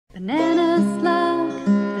Banana slug,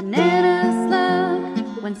 banana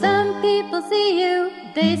slug. When some people see you,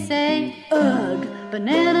 they say, ugh.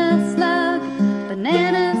 Banana slug,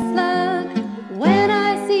 banana slug. When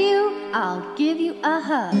I see you, I'll give you a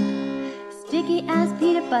hug. Sticky as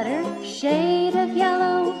peanut butter, shade of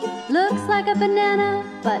yellow. Looks like a banana,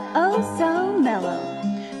 but oh so mellow.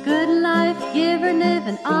 Good life giver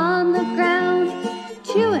living on the ground,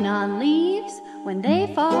 chewing on leaves when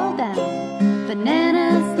they fall down.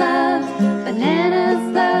 Banana slug,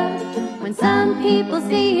 banana slug. When some people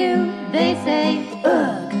see you, they say,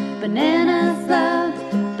 ugh. Banana slug,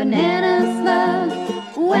 banana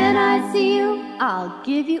slug. When I see you, I'll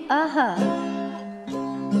give you a hug.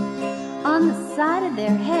 On the side of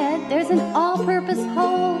their head, there's an all-purpose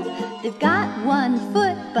hole. They've got 1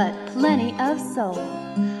 foot, but plenty of soul.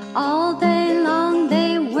 All day long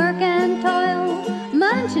they work and toil,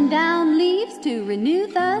 munching down leaves to renew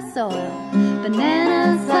the soil.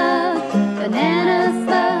 Banana slug, banana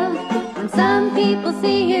slug. When some people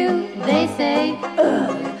see you, they say,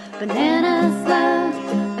 ugh. Banana slug,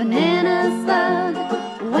 banana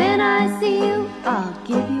slug. When I see you, I'll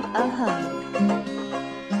give you a hug.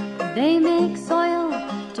 They make soil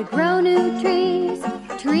to grow new trees.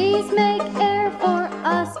 Trees make air for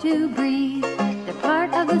us to breathe. They're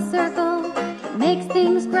part of the circle that makes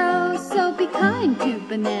things grow. So be kind to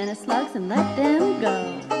banana slugs and let them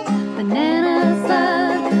go. Banana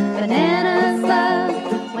slug, banana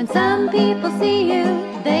slug. When some people see you,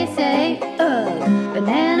 they say, ugh.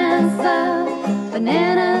 Banana slug,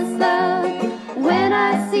 banana slug. When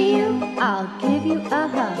I see you, I'll give you a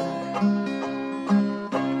hug.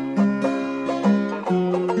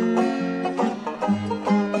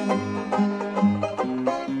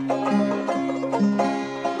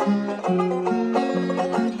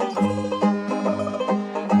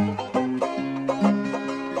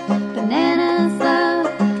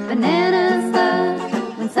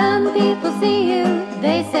 People see you,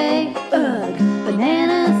 they say, ugh.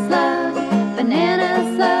 Banana slug, banana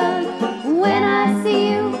slug. When I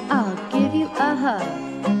see you, I'll give you a hug.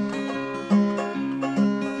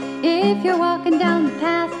 If you're walking down the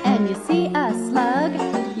path and you see a slug,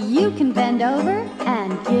 you can bend over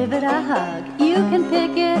and give it a hug. You can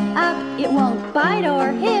pick it up, it won't bite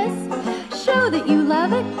or hiss. Show that you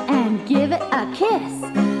love it and give it a kiss.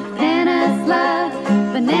 Banana slug,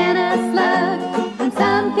 banana slug. When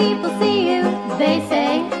some people see